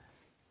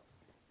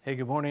Hey,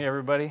 good morning,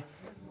 everybody.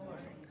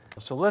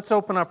 So let's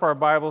open up our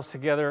Bibles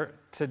together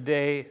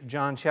today,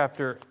 John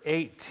chapter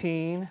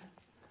 18.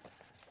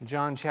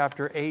 John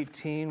chapter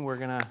 18, we're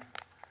going to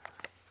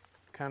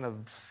kind of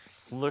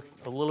look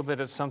a little bit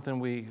at something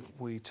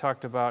we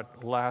talked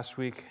about last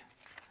week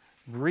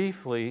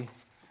briefly.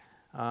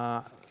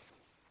 Get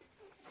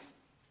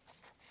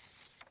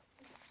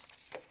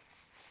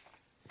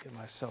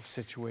myself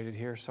situated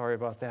here. Sorry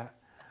about that.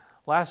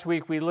 Last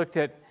week we looked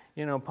at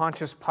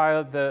Pontius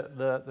Pilate,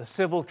 the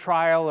civil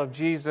trial of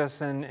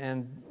Jesus,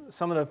 and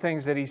some of the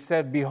things that he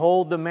said.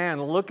 Behold the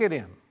man, look at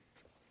him.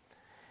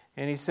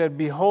 And he said,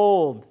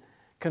 behold,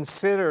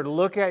 consider,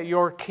 look at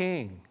your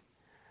king.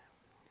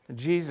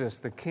 Jesus,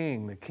 the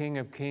King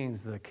of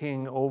Kings, the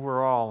King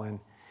over all.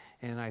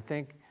 And I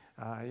think,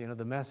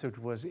 the message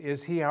was,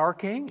 is he our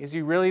King? Is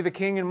he really the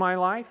King in my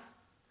life?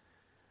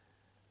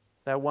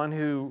 That one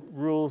who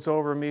rules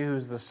over me,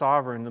 who's the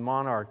sovereign, the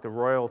monarch, the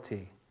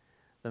royalty,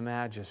 the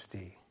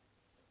majesty.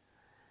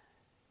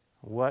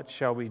 What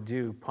shall we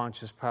do?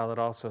 Pontius Pilate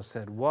also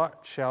said,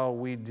 what shall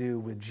we do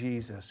with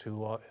Jesus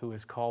who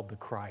is called the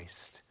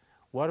Christ?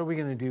 What are we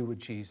going to do with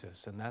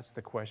Jesus? And that's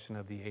the question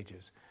of the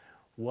ages.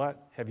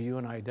 What have you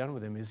and I done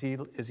with him? Is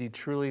he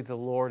truly the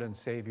Lord and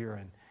Savior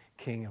and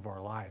King of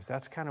our lives?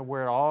 That's kind of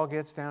where it all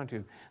gets down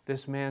to.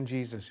 This man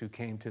Jesus who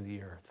came to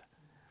the earth.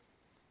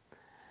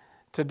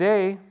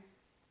 Today,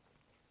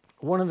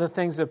 one of the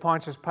things that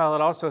Pontius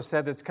Pilate also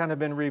said that's kind of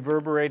been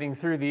reverberating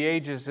through the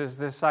ages is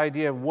this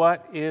idea of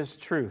what is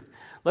truth.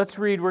 Let's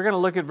read, we're going to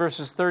look at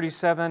verses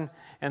 37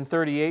 and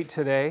 38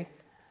 today.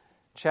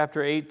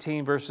 Chapter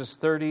 18, verses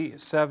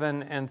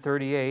 37 and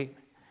 38.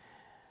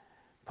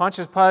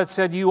 Pontius Pilate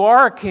said, you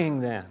are a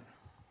king then.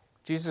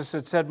 Jesus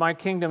had said, my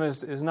kingdom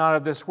is not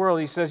of this world.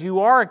 He says,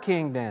 you are a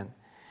king then.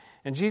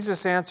 And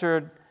Jesus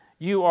answered,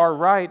 you are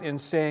right in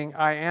saying,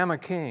 I am a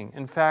king.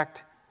 In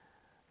fact,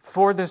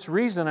 for this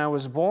reason I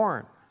was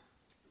born,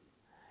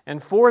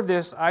 and for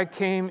this I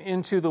came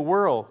into the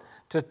world,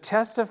 to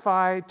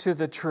testify to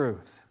the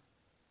truth.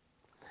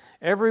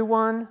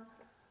 Everyone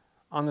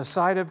on the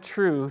side of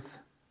truth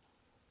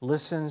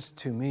listens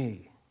to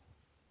me.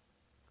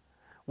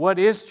 What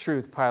is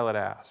truth? Pilate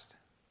asked.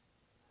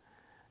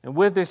 And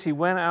with this he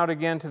went out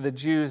again to the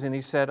Jews, and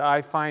he said, I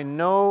find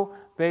no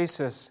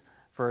basis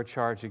for a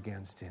charge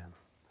against him.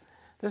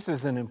 This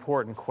is an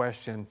important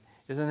question,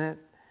 isn't it?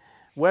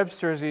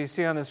 Webster's, you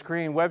see on the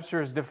screen,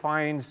 Webster's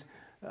defines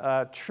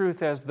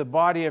truth as the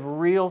body of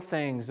real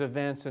things,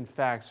 events, and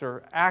facts,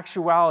 or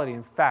actuality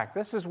and fact.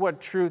 This is what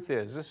truth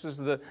is. This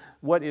is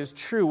what is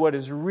true, what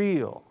is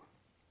real.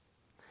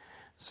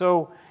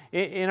 So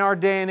in our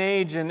day and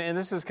age, and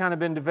this has kind of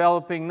been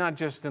developing not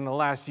just in the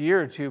last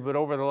year or two, but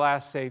over the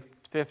last, say,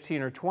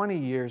 15 or 20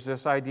 years,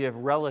 this idea of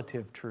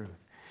relative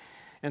truth.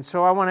 And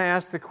so I want to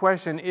ask the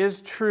question,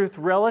 is truth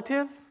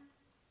relative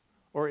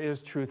or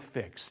is truth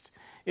fixed?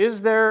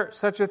 Is there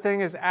such a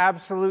thing as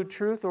absolute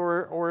truth,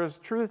 or is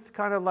truth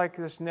kind of like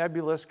this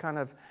nebulous, kind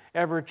of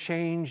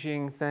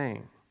ever-changing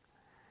thing?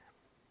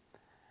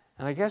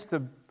 And I guess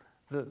the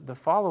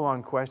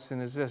follow-on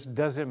question is this: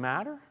 does it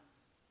matter?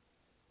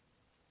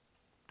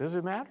 Does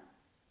it matter?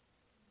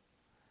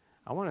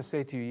 I want to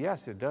say to you,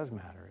 yes, it does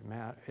matter.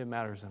 It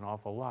matters an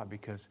awful lot,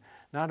 because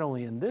not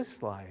only in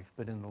this life,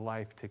 but in the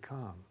life to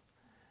come,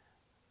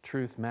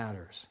 truth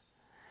matters.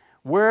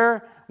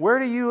 Where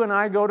do you and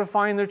I go to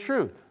find the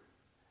truth?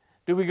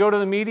 Do we go to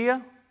the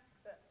media?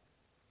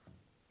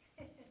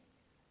 A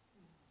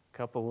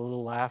couple of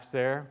little laughs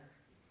there.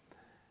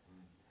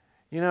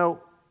 I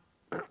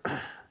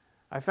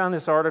found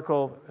this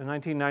article in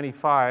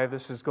 1995.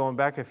 This is going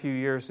back a few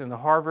years in the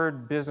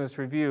Harvard Business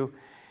Review.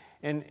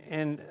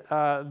 And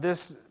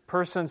this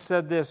person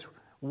said this.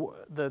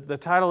 The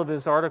title of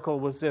his article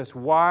was this: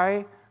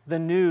 Why the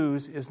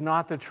News is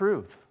Not the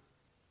Truth.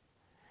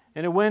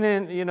 And it went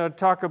in,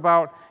 talk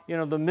about,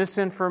 the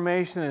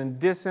misinformation and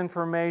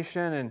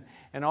disinformation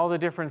and all the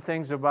different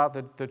things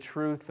about the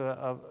truth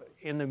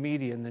in the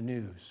media and the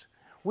news.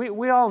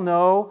 We all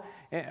know,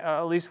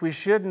 at least we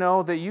should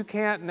know, that you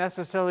can't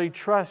necessarily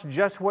trust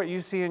just what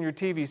you see in your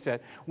TV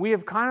set. We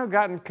have kind of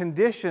gotten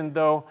conditioned,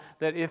 though,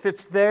 that if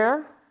it's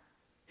there,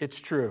 it's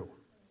true.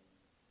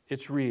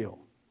 It's real.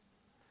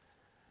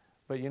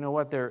 But you know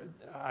what?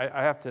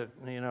 I have to,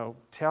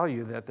 tell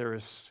you that there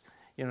is...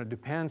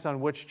 depends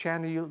on which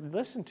channel you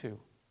listen to.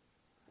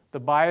 The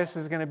bias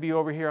is going to be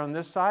over here on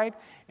this side,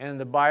 and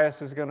the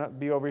bias is going to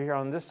be over here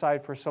on this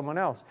side for someone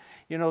else.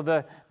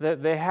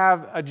 They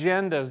have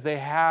agendas. They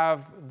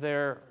have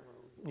their,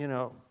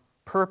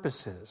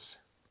 purposes.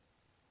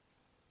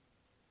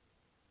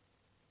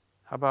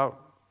 How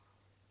about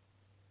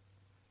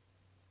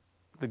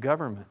the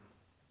government?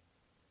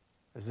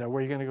 Is that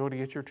where you're going to go to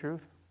get your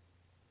truth?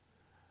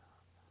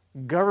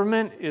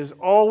 Government is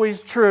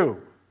always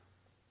true.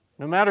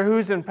 No matter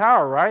who's in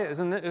power, right?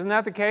 Isn't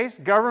that the case?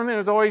 Government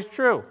is always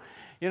true.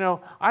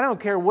 I don't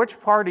care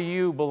which party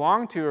you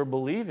belong to or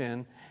believe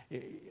in,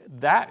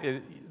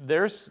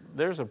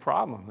 there's a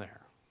problem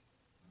there.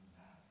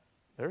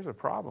 There's a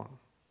problem.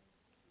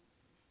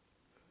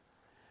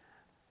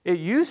 It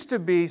used to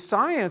be,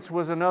 science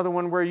was another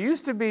one where it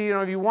used to be,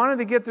 if you wanted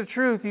to get the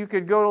truth, you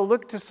could go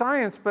look to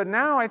science. But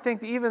now I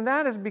think even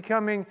that is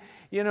becoming,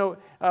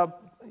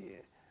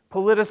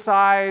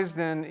 politicized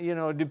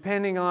and,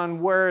 depending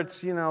on where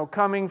it's,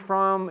 coming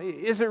from.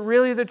 Is it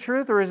really the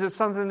truth, or is it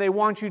something they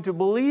want you to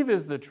believe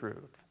is the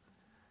truth?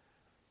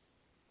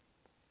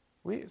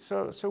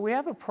 So we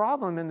have a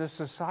problem in this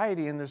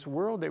society, in this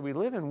world that we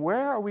live in.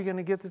 Where are we going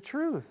to get the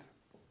truth?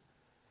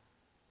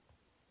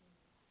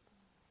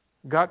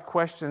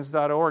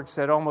 GotQuestions.org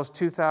said almost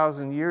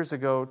 2,000 years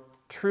ago,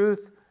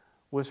 truth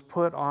was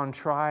put on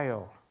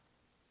trial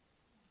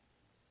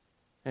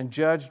and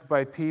judged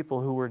by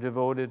people who were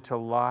devoted to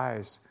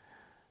lies.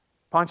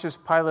 Pontius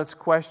Pilate's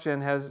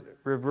question has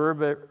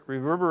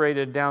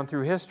reverberated down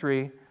through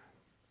history.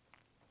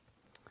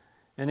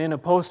 And in a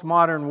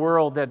postmodern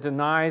world that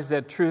denies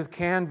that truth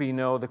can be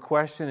known, the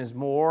question is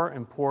more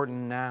important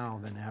now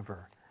than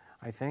ever.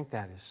 I think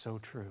that is so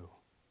true.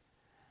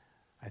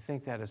 I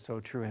think that is so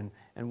true.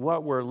 And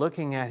what we're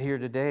looking at here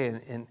today,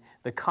 and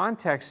the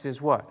context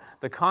is what?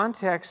 The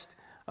context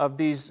of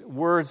these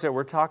words that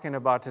we're talking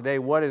about today,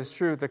 what is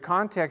truth? The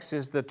context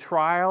is the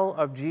trial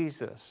of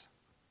Jesus.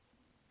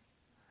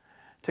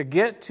 To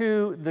get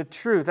to the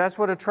truth, that's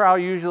what a trial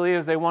usually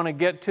is. They want to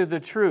get to the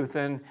truth.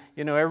 And,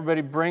 everybody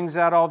brings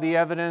out all the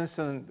evidence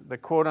and the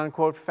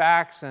quote-unquote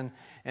facts, and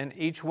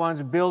each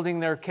one's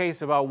building their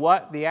case about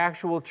what the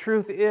actual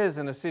truth is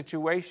in a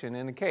situation,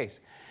 in a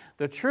case.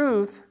 The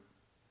truth,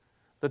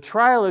 the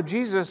trial of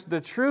Jesus, the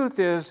truth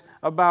is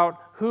about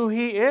who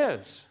He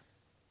is.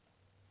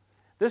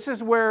 This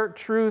is where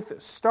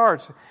truth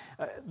starts.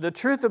 The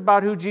truth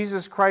about who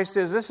Jesus Christ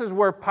is, this is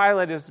where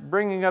Pilate is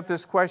bringing up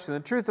this question. The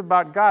truth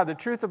about God, the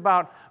truth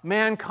about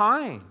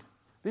mankind.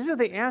 These are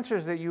the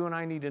answers that you and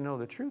I need to know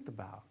the truth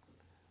about.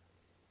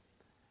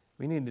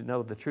 We need to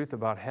know the truth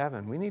about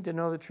heaven. We need to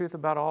know the truth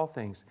about all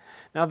things.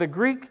 Now, the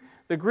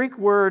Greek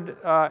word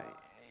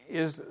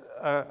is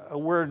a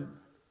word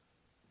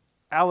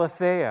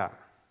aletheia.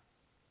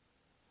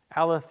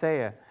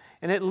 Aletheia.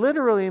 And it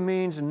literally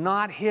means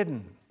not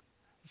hidden.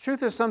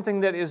 Truth is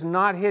something that is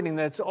not hidden,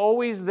 that it's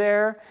always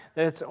there,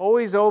 that it's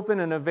always open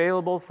and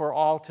available for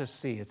all to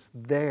see. It's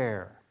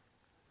there.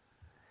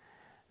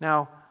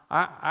 Now,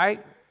 I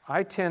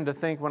tend to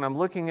think when I'm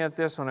looking at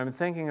this, when I'm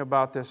thinking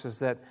about this, is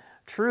that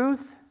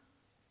truth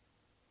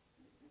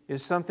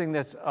is something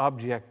that's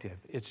objective.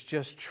 It's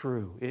just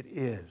true. It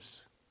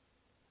is,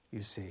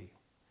 you see.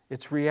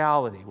 It's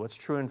reality, what's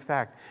true in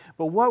fact.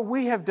 But what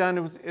we have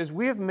done is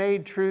we have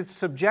made truth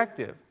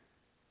subjective.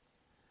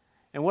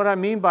 And what I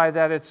mean by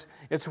that,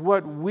 it's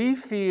what we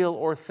feel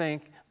or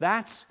think,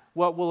 that's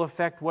what will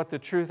affect what the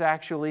truth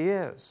actually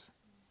is.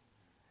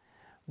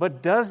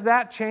 But does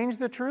that change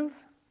the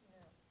truth?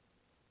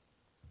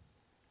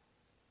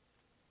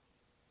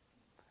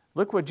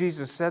 Look what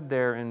Jesus said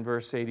there in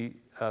verse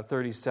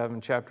 37,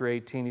 chapter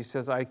 18. He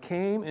says, I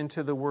came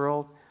into the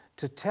world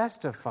to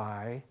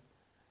testify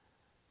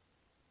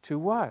to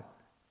what?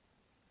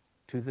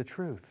 To the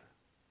truth.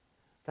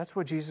 That's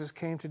what Jesus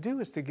came to do,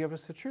 is to give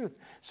us the truth.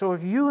 So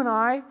if you and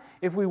I,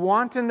 if we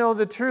want to know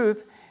the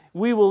truth,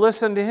 we will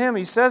listen to Him.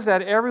 He says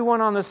that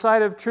everyone on the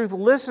side of truth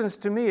listens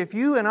to me. If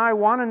you and I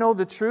want to know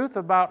the truth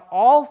about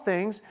all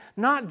things,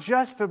 not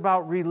just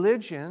about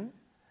religion,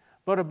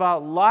 but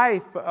about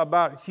life,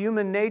 about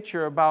human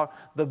nature, about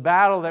the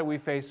battle that we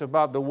face,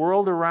 about the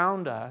world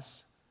around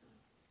us,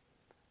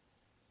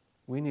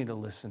 we need to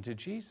listen to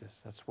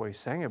Jesus. That's what He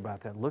sang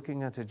about that,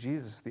 looking unto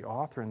Jesus, the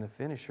author and the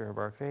finisher of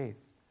our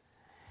faith.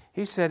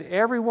 He said,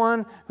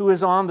 everyone who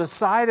is on the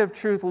side of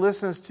truth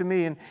listens to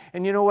me.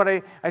 And you know what?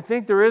 I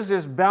think there is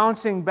this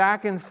bouncing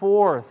back and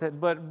forth,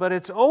 but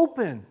it's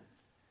open.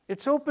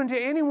 It's open to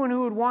anyone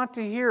who would want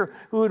to hear,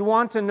 who would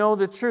want to know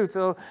the truth.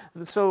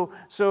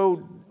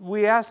 So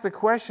we ask the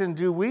question,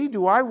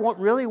 do I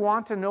really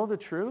want to know the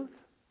truth?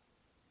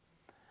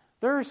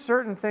 There are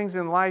certain things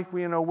in life,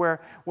 where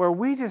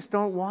we just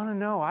don't want to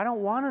know. I don't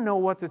want to know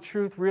what the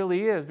truth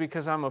really is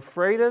because I'm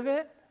afraid of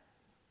it.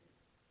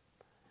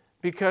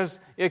 Because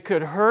it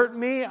could hurt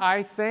me,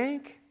 I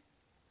think.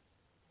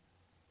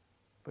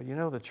 But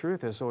the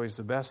truth is always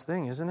the best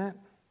thing, isn't it?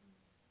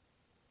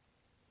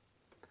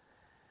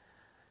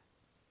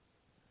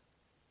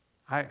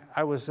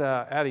 I was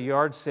at a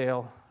yard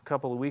sale a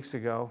couple of weeks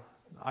ago.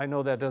 I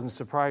know that doesn't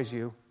surprise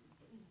you.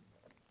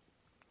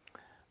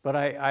 But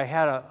I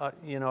had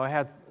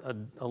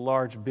a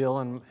large bill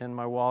in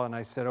my wallet, and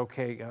I said,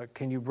 okay,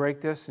 can you break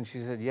this? And she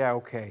said, yeah,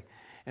 okay.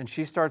 And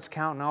she starts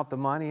counting out the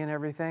money and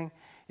everything.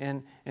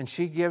 And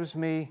she gives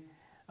me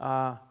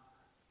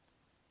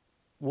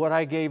what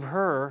I gave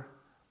her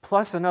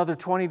plus another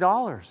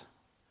 $20.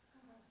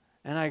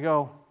 And I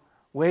go,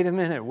 wait a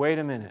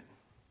minute.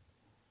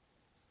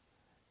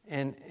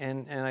 And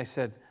I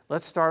said,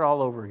 let's start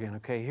all over again,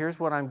 okay? Here's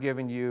what I'm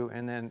giving you,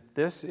 and then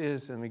this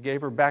is, and we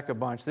gave her back a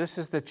bunch. This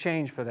is the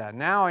change for that.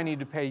 Now I need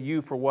to pay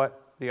you for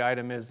what the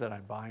item is that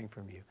I'm buying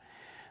from you.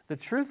 The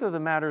truth of the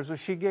matter is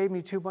she gave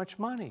me too much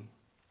money.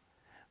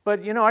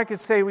 But, I could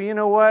say, well, you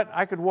know what?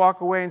 I could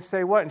walk away and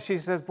say what? And she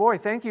says, boy,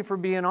 thank you for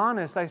being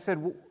honest. I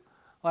said,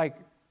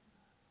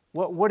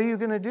 What are you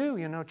going to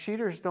do?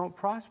 Cheaters don't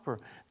prosper.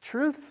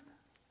 Truth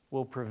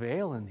will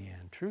prevail in the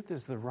end. Truth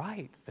is the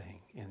right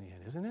thing in the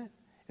end, isn't it?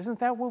 Isn't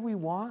that what we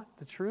want,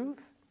 the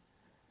truth?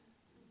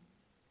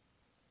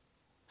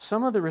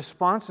 Some of the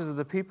responses of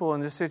the people in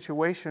this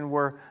situation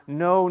were,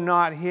 no,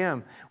 not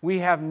him. We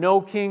have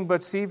no king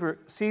but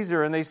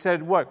Caesar. And they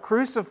said, what?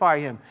 Crucify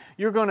him.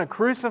 You're going to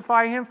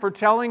crucify him for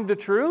telling the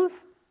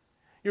truth?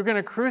 You're going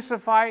to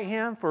crucify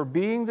him for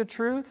being the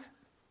truth?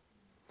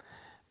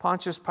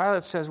 Pontius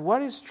Pilate says,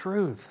 what is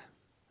truth?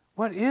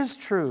 What is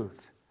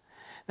truth?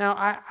 Now,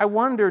 I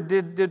wonder,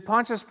 did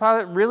Pontius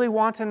Pilate really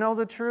want to know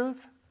the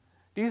truth?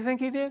 Do you think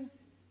he did?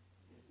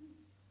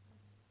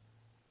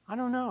 I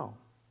don't know.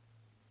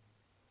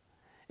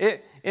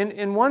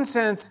 In one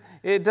sense,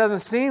 it doesn't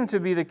seem to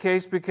be the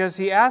case because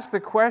he asked the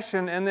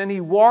question and then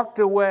he walked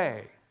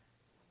away.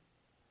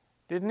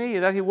 Didn't he?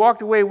 That he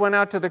walked away, went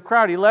out to the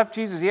crowd. He left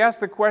Jesus. He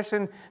asked the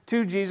question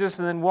to Jesus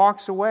and then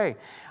walks away.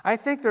 I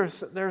think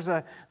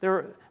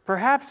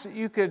perhaps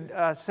you could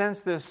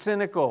sense this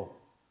cynical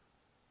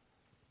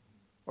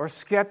or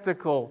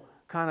skeptical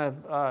kind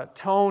of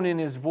tone in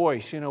his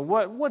voice.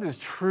 What is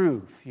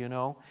truth,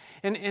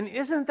 And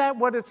isn't that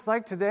what it's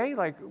like today?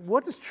 Like,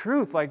 what is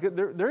truth? Like,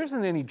 there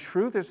isn't any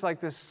truth. It's like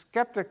this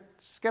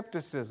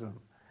skepticism.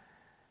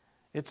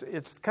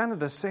 It's kind of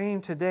the same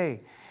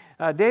today.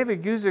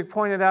 David Guzik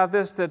pointed out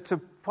that to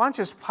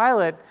Pontius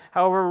Pilate,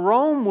 however,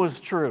 Rome was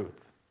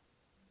truth.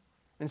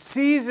 And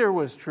Caesar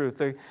was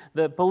truth.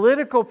 The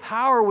political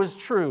power was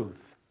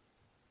truth.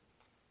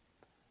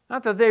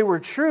 Not that they were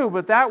true,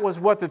 but that was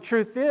what the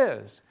truth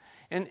is.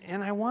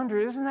 And I wonder,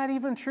 isn't that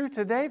even true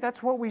today?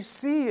 That's what we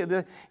see.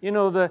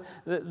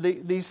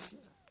 These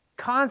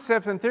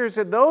concepts and theories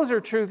that those are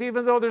truth,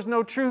 even though there's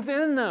no truth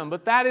in them.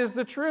 But that is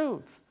the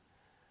truth.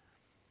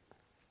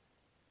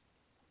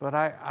 But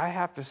I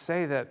have to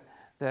say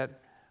that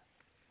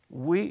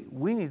we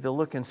need to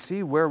look and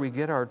see where we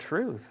get our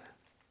truth.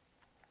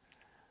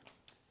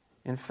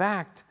 In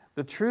fact,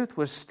 the truth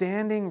was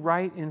standing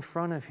right in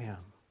front of him.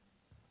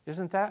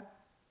 Isn't that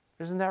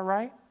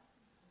right?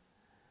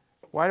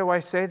 Why do I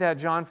say that?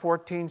 John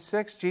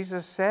 14:6,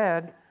 Jesus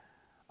said,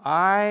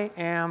 I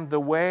am the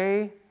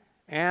way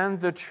and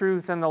the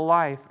truth and the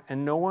life,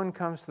 and no one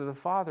comes to the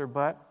Father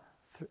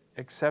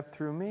except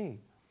through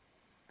me.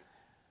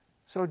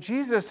 So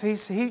Jesus,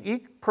 he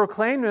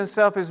proclaimed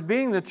himself as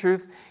being the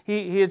truth.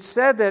 He had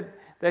said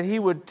that he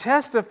would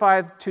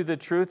testify to the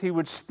truth, he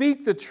would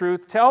speak the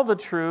truth, tell the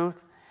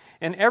truth,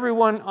 and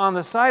everyone on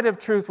the side of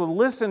truth would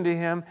listen to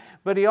him.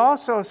 But he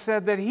also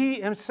said that he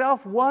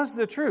himself was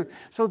the truth.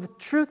 So the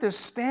truth is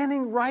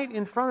standing right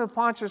in front of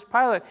Pontius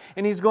Pilate,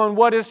 and he's going,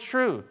 what is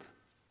truth?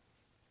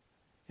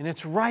 And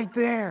it's right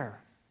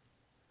there.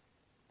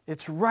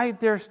 It's right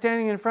there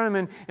standing in front of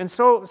him. And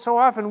so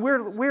often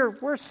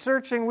we're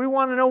searching, we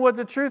want to know what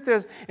the truth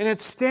is, and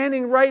it's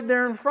standing right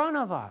there in front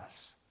of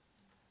us.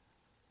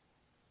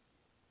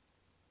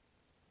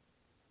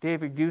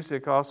 David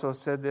Guzik also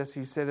said this.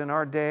 He said, in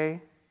our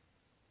day,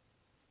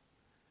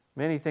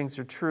 many things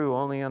are true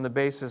only on the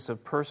basis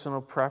of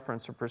personal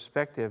preference or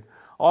perspective.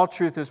 All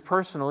truth is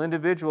personal,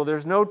 individual.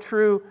 There's no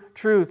true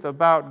truth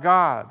about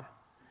God.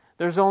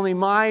 There's only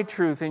my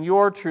truth and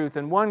your truth,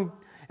 and one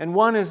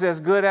is as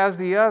good as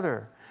the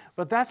other.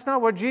 But that's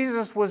not what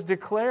Jesus was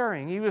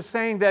declaring. He was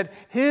saying that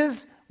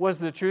his was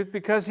the truth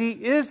because he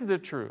is the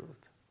truth.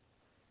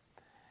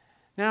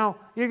 Now,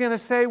 you're going to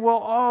say,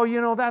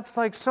 well, that's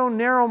like so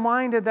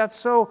narrow-minded, that's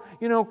so,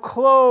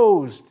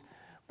 closed.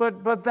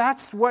 But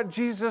that's what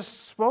Jesus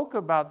spoke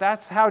about.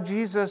 That's how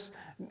Jesus,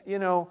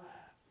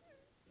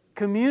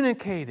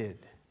 communicated.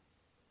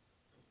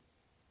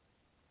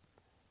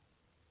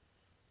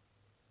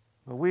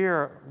 But we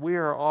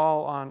are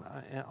all on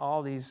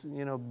all these,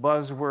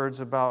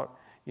 buzzwords about,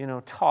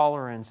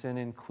 tolerance and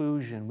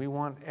inclusion. We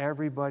want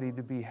everybody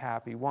to be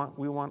happy.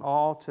 We want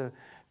all to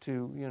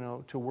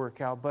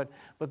work out. But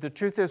the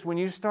truth is, when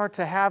you start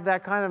to have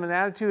that kind of an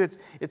attitude,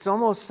 it's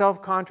almost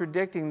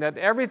self-contradicting that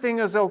everything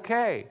is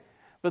okay.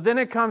 But then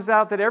it comes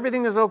out that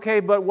everything is okay,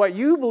 but what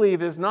you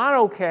believe is not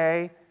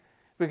okay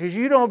because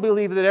you don't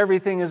believe that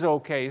everything is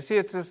okay. You see,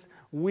 it's this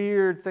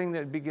weird thing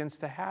that begins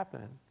to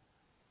happen.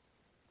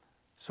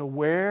 So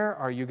where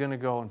are you going to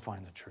go and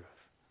find the truth?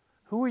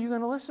 Who are you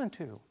going to listen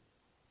to?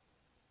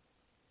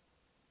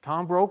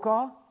 Tom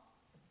Brokaw?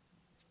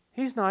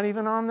 He's not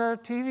even on the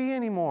TV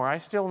anymore. I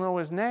still know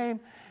his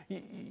name.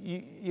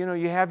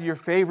 You have your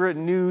favorite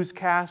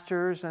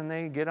newscasters, and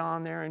they get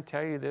on there and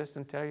tell you this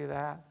and tell you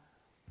that.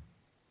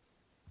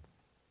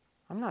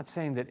 I'm not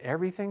saying that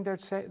everything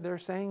they're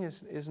saying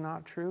is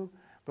not true,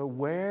 but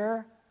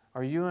where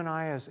are you and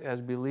I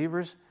as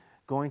believers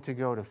going to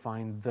go to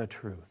find the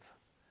truth?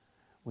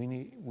 We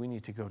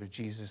need to go to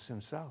Jesus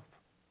himself.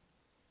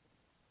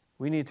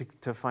 We need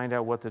to find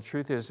out what the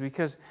truth is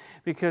because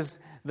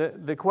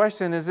the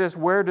question is this: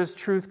 where does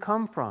truth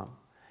come from?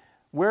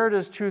 Where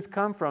does truth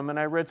come from? And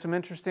I read some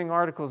interesting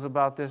articles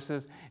about this,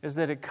 is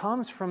that it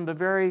comes from the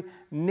very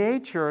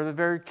nature, the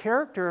very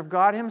character of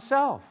God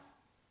himself.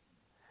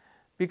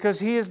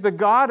 Because he is the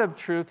God of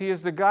truth. He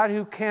is the God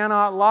who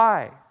cannot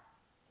lie.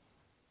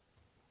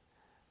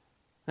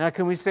 Now,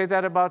 can we say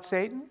that about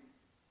Satan?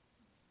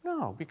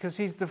 No, because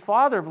he's the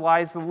father of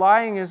lies. The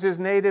lying is his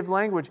native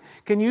language.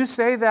 Can you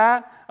say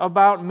that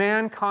about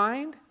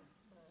mankind?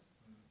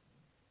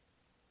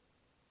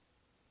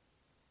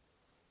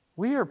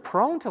 We are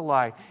prone to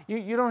lie.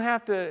 You don't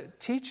have to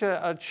teach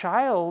a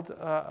child,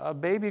 a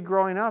baby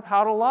growing up,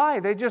 how to lie.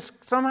 They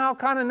just somehow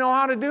kind of know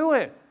how to do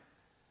it.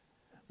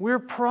 We're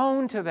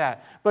prone to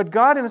that. But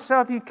God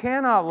himself, he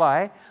cannot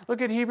lie.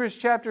 Look at Hebrews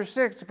chapter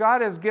 6.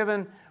 God has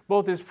given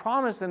both his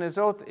promise and his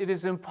oath. It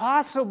is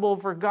impossible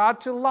for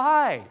God to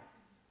lie.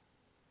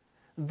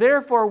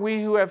 Therefore,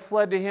 we who have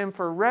fled to him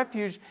for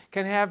refuge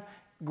can have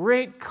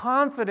great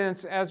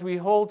confidence as we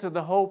hold to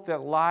the hope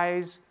that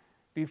lies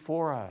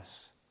before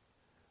us.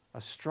 A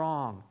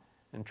strong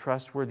and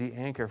trustworthy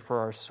anchor for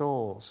our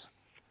souls.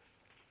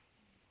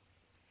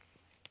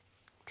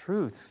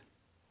 Truth.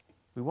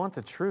 We want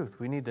the truth.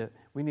 We need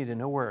to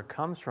know where it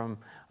comes from.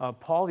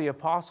 Paul the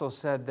Apostle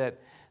said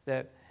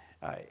that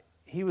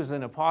he was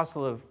an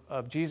apostle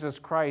of Jesus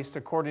Christ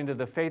according to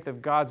the faith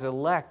of God's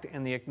elect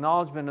and the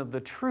acknowledgement of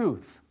the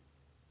truth,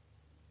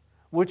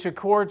 which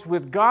accords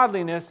with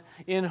godliness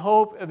in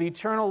hope of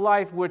eternal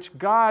life, which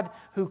God,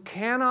 who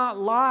cannot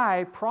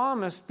lie,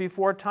 promised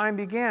before time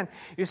began.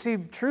 You see,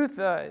 truth,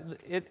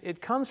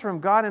 it comes from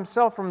God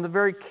himself, from the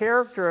very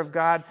character of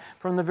God,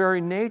 from the very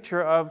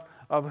nature of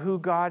who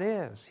God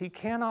is. He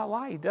cannot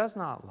lie. He does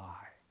not lie.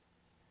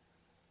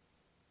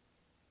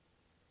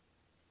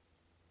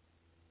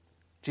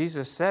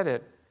 Jesus said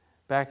it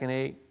back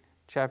in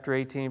chapter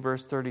 18,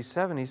 verse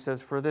 37. He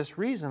says, "For this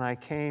reason I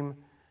came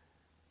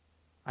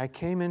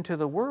into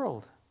the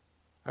world.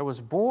 I was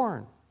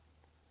born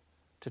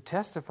to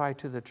testify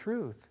to the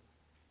truth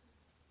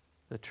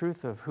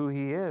of who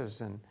he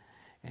is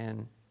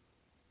and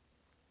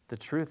the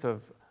truth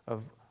of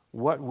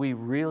what we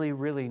really,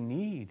 really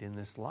need in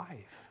this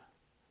life.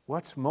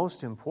 What's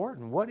most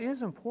important? What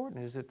is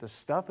important? Is it the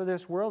stuff of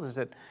this world? Is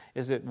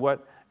it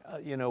what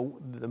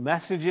the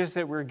messages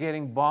that we're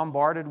getting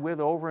bombarded with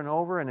over and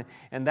over?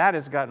 And that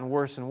has gotten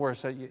worse and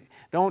worse. So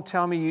don't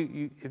tell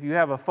me if you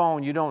have a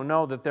phone, you don't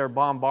know that they're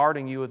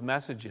bombarding you with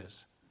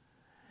messages.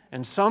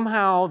 And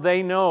somehow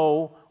they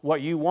know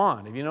what you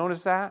want. Have you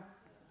noticed that?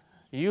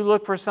 You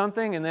look for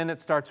something and then it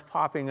starts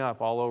popping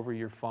up all over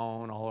your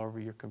phone, all over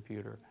your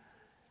computer.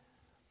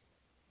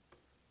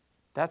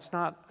 That's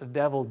not the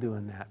devil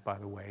doing that, by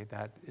the way.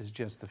 That is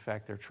just the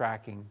fact they're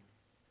tracking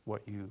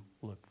what you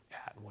look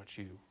at and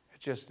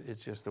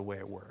it's just the way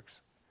it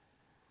works.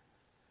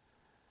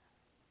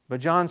 But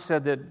John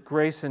said that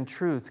grace and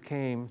truth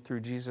came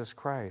through Jesus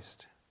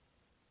Christ.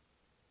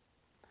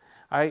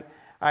 I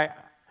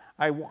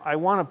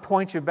want to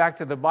point you back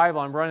to the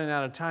Bible. I'm running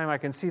out of time. I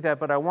can see that.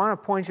 But I want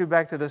to point you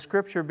back to the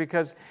Scripture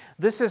because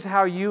this is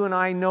how you and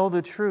I know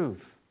the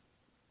truth.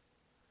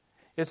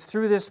 It's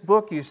through this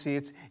book, you see.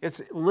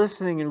 It's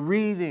listening and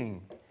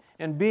reading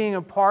and being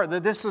a part,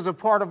 that this is a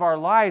part of our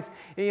lives.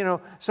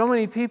 So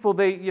many people,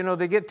 they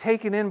get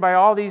taken in by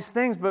all these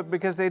things, but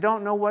because they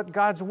don't know what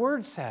God's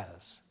Word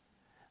says.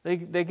 They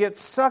get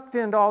sucked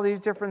into all these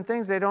different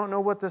things. They don't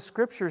know what the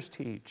Scriptures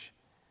teach.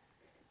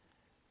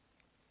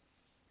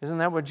 Isn't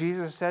that what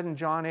Jesus said in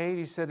John 8?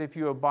 He said, if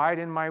you abide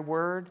in my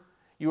word,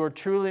 you are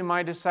truly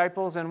my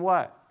disciples, and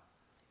what?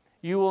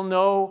 You will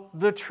know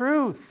the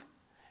truth.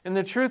 And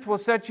the truth will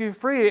set you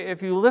free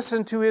if you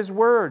listen to his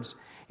words.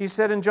 He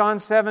said in John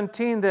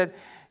 17 that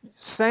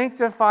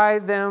sanctify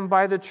them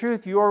by the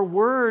truth. Your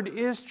word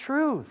is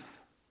truth.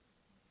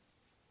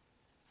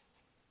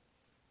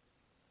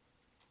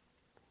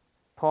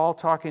 Paul,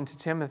 talking to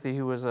Timothy,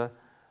 who was a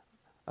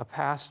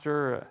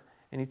pastor,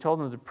 and he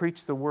told him to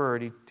preach the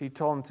word. He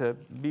told him to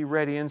be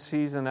ready in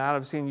season, out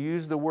of season.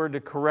 Use the word to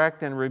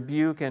correct and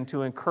rebuke and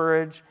to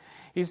encourage.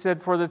 He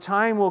said, for the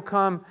time will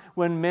come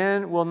when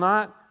men will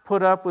not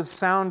put up with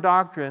sound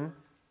doctrine.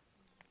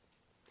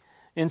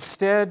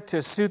 Instead,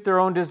 to suit their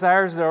own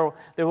desires,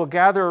 they will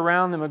gather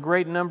around them a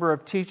great number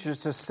of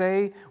teachers to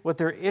say what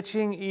their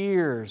itching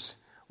ears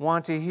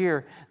want to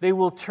hear. They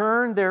will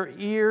turn their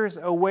ears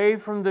away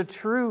from the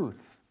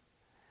truth.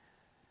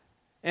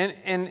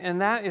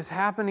 And that is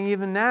happening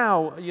even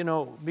now,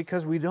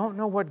 because we don't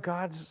know what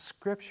God's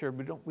Scripture,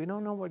 we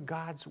don't know what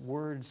God's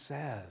Word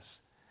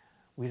says.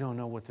 We don't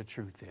know what the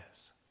truth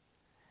is.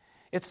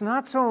 It's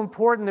not so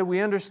important that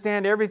we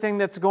understand everything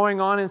that's going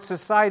on in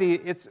society.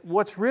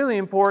 What's really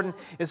important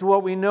is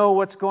what we know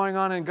what's going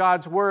on in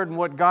God's Word and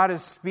what God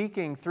is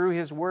speaking through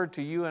His Word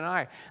to you and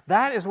I.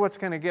 That is what's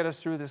going to get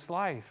us through this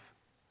life.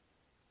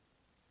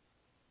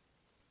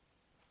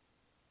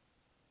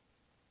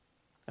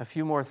 A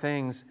few more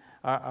things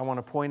I want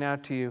to point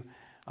out to you.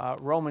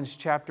 Romans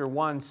chapter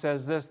 1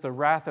 says this, the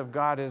wrath of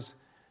God is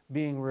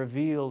being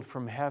revealed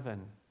from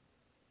heaven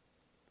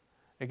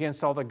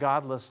against all the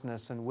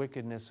godlessness and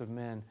wickedness of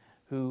men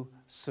who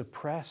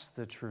suppress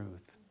the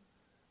truth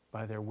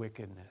by their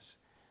wickedness.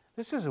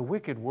 This is a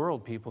wicked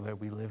world, people,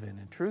 that we live in,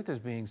 and truth is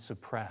being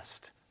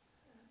suppressed.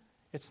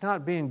 It's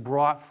not being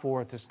brought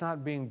forth. It's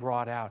not being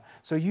brought out.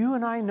 So you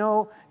and I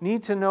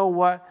need to know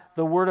what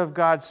the Word of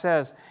God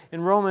says.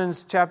 In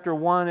Romans chapter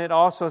 1, it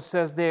also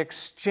says they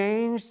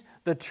exchanged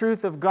the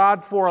truth of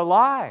God for a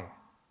lie.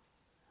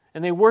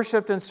 And they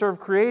worshiped and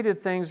served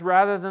created things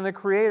rather than the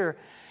Creator.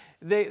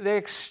 They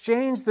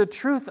exchanged the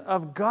truth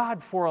of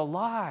God for a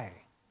lie.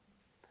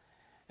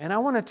 And I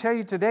want to tell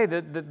you today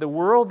that the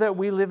world that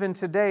we live in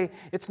today,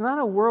 it's not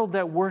a world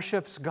that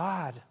worships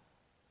God.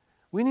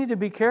 We need to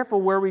be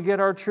careful where we get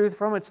our truth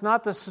from. It's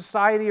not the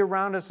society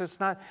around us. It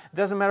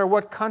doesn't matter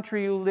what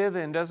country you live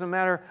in. It doesn't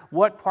matter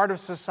what part of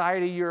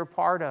society you're a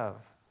part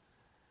of.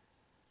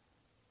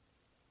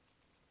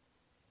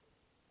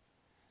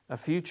 A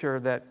future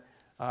that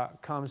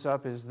comes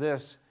up is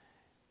this.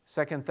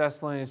 2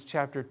 Thessalonians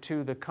chapter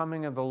 2, the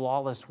coming of the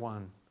lawless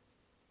one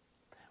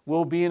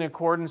will be in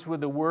accordance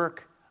with the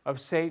work of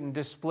Satan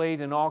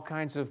displayed in all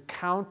kinds of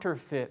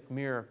counterfeit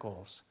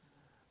miracles,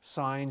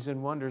 signs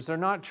and wonders. They're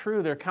not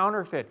true, they're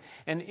counterfeit.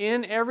 And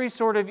in every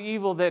sort of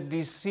evil that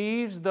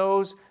deceives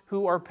those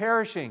who are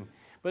perishing.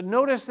 But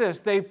notice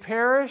this, they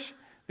perish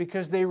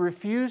because they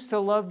refuse to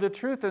love the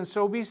truth and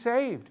so be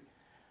saved.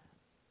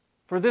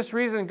 For this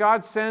reason,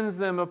 God sends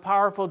them a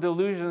powerful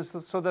delusion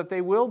so that they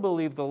will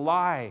believe the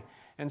lie,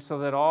 and so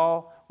that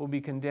all will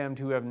be condemned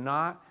who have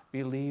not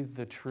believed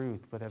the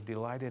truth, but have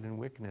delighted in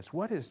wickedness.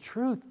 What is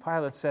truth?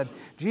 Pilate said.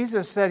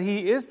 Jesus said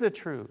He is the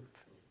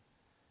truth.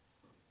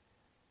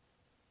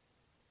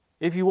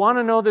 If you want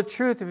to know the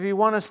truth, if you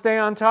want to stay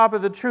on top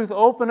of the truth,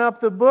 open up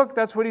the book.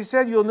 That's what He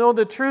said. You'll know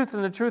the truth,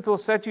 and the truth will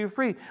set you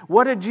free.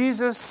 What did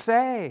Jesus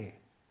say?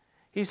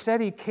 He said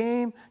He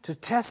came to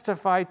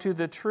testify to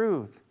the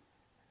truth.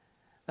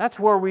 That's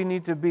where we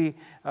need to be,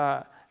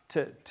 to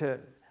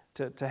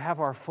have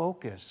our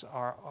focus,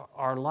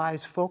 our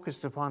lives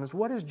focused upon is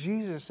what is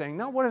Jesus saying?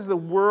 Not what is the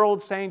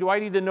world saying. Do I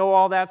need to know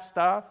all that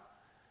stuff?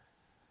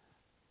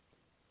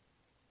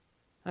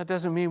 That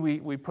doesn't mean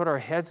we put our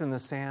heads in the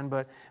sand,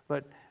 but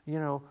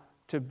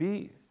to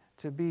be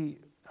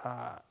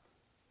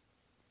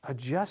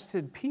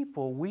adjusted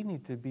people, we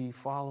need to be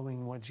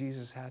following what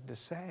Jesus had to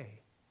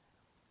say.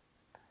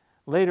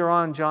 Later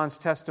on, John's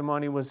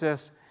testimony was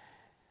this.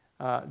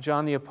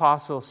 John the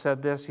Apostle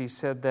said this. He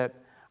said that,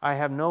 I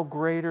have no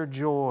greater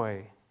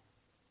joy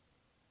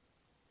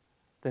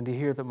than to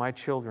hear that my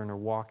children are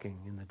walking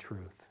in the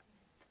truth.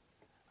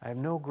 I have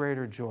no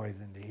greater joy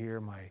than to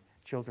hear my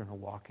children are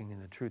walking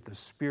in the truth. The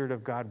Spirit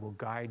of God will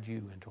guide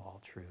you into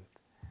all truth.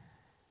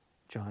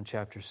 John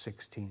chapter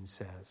 16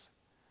 says.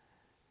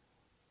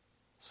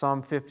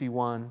 Psalm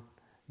 51,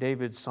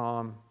 David's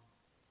psalm.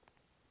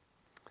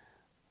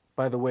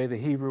 By the way, the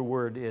Hebrew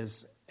word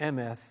is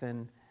emeth,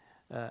 and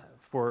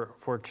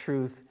for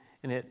truth,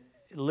 and it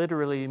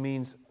literally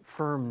means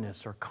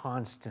firmness or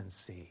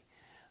constancy.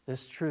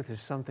 This truth is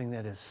something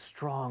that is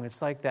strong.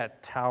 It's like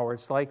that tower.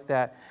 It's like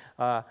that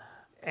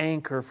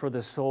anchor for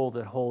the soul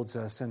that holds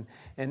us. And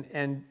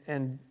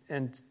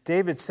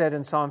David said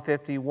in Psalm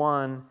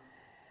 51,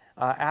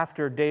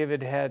 after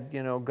David had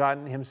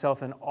gotten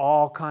himself in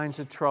all kinds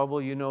of trouble,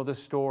 you know the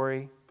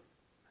story.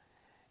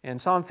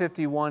 And Psalm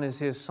 51 is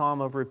his psalm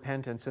of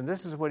repentance. And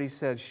this is what he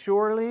said: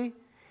 surely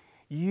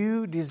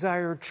you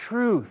desire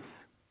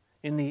truth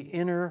in the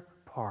inner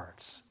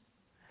parts.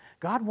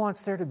 God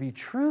wants there to be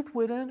truth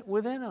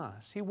within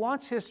us. He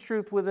wants His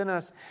truth within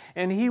us,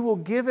 and He will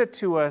give it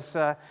to us.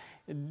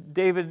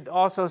 David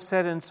also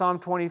said in Psalm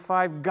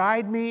 25,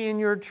 guide me in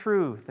your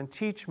truth and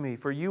teach me,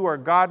 for you are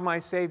God my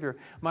Savior.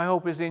 My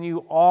hope is in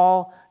you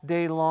all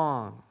day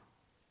long.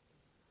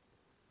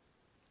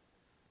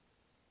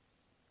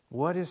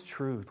 What is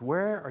truth?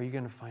 Where are you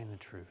going to find the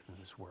truth in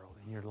this world,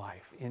 in your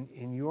life?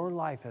 In your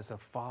life as a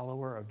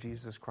follower of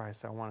Jesus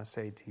Christ, I want to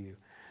say to you,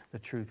 the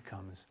truth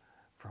comes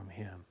from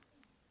Him.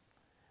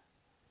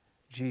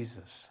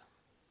 Jesus,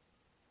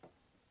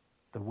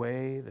 the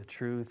way, the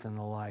truth, and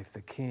the life,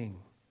 the King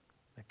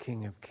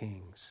of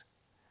Kings.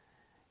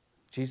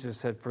 Jesus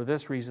said, for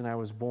this reason I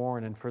was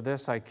born, and for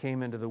this I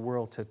came into the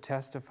world, to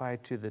testify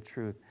to the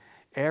truth.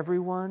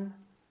 Everyone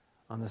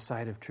on the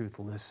side of truth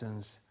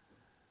listens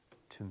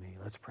to me.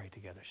 Let's pray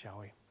together, shall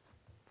we?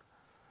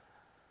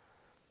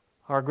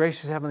 Our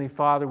gracious Heavenly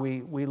Father,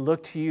 we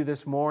look to You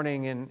this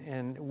morning,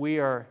 and we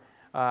are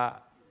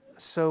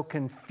so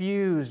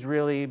confused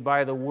really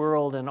by the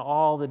world and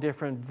all the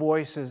different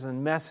voices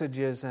and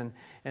messages, and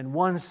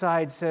one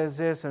side says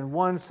this and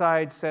one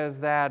side says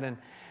that,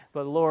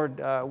 but Lord,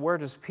 where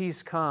does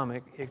peace come?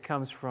 It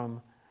comes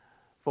from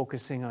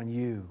focusing on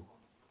You.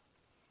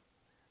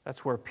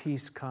 That's where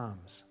peace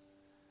comes.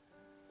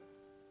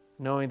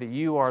 Knowing that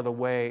You are the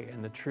way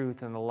and the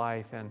truth and the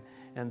life,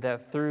 and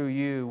that through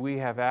You we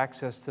have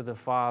access to the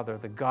Father,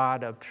 the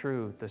God of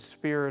truth, the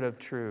Spirit of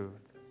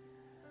truth,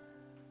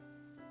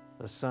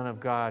 the Son of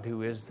God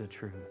who is the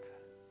truth.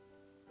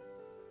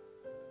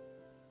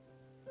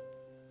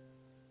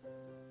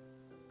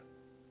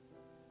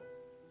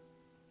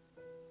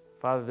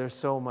 Father, there's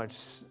so much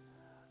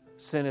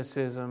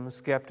cynicism,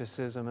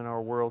 skepticism in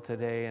our world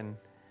today, and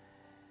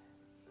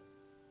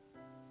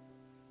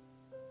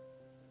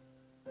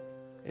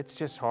it's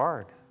just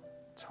hard.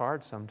 It's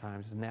hard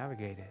sometimes to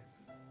navigate it.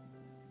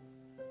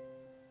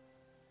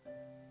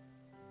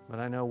 But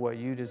I know what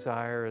you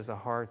desire is a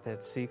heart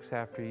that seeks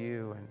after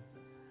you, and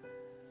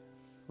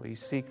we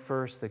seek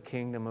first the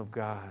kingdom of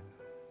God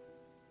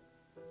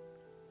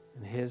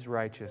and His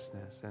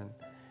righteousness,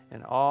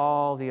 and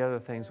all the other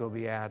things will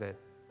be added.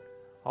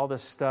 All the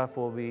stuff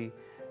will be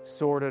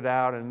sorted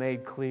out and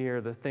made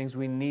clear. The things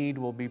we need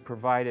will be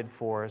provided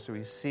for us.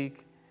 We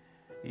seek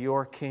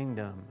your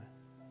kingdom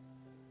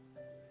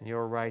and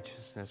your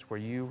righteousness where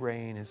you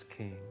reign as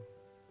King.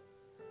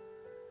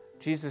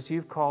 Jesus,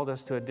 you've called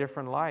us to a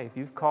different life.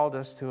 You've called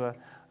us to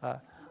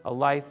a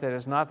life that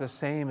is not the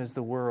same as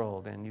the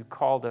world, and you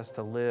called us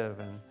to live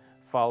and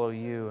follow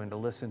you and to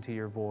listen to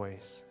your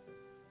voice.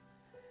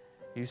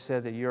 You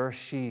said that your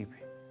sheep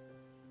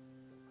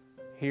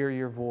hear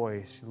your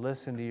voice,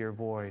 listen to your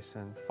voice,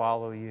 and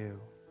follow you.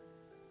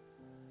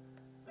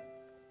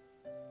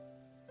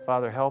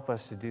 Father, help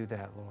us to do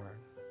that, Lord.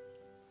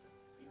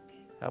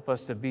 Help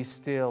us to be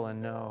still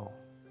and know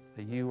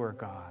that you are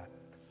God.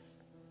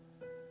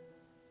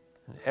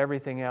 And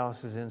everything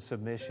else is in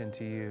submission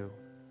to you.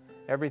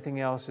 Everything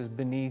else is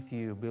beneath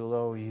you,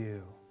 below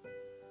you.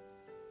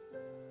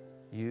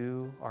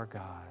 You are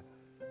God.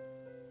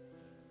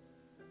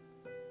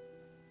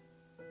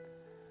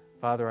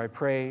 Father, I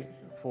pray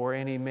for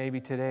any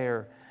maybe today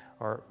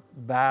are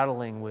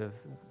battling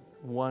with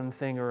one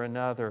thing or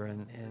another,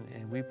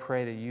 and we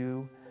pray that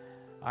you,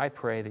 I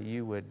pray that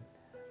you would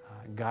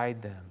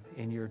guide them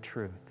in your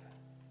truth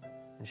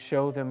and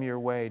show them your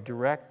way,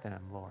 direct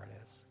them, Lord,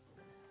 as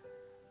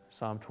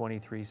Psalm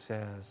 23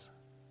 says,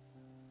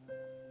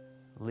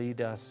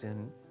 lead us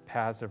in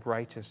paths of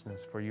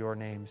righteousness for your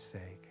name's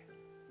sake.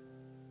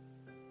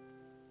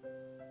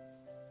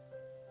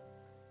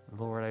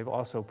 Lord, I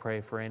also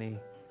pray for any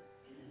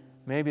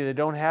maybe they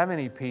don't have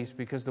any peace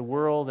because the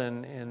world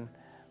and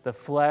the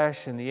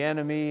flesh and the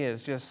enemy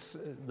is just,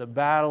 the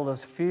battle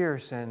is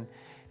fierce, and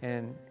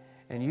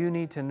you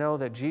need to know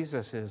that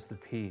Jesus is the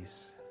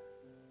peace.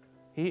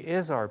 He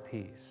is our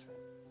peace.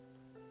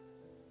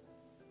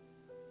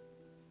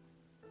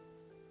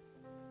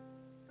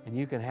 And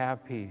you can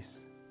have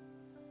peace.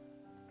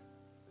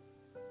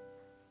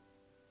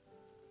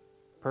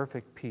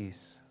 Perfect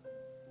peace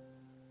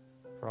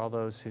for all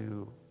those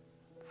who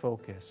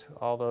focus,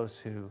 all those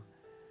who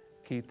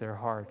keep their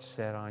hearts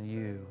set on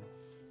you.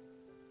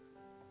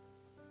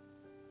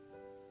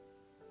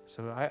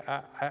 So I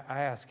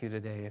ask you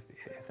today,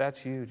 if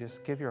that's you,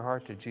 just give your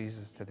heart to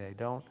Jesus today.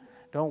 Don't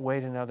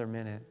wait another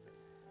minute.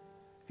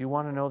 If you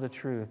want to know the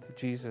truth,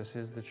 Jesus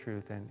is the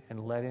truth,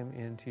 and let Him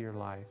into your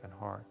life and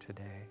heart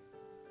today.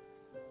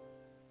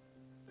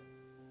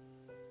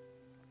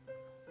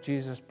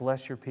 Jesus,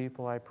 bless your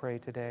people, I pray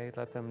today.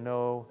 Let them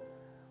know,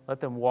 let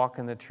them walk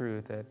in the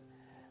truth that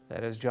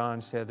as John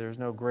said, there's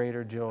no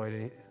greater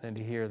joy than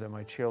to hear that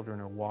my children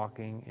are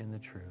walking in the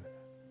truth.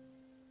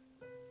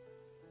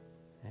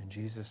 In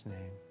Jesus'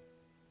 name,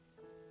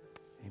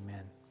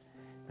 amen.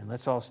 And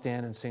let's all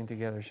stand and sing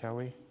together, shall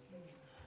we?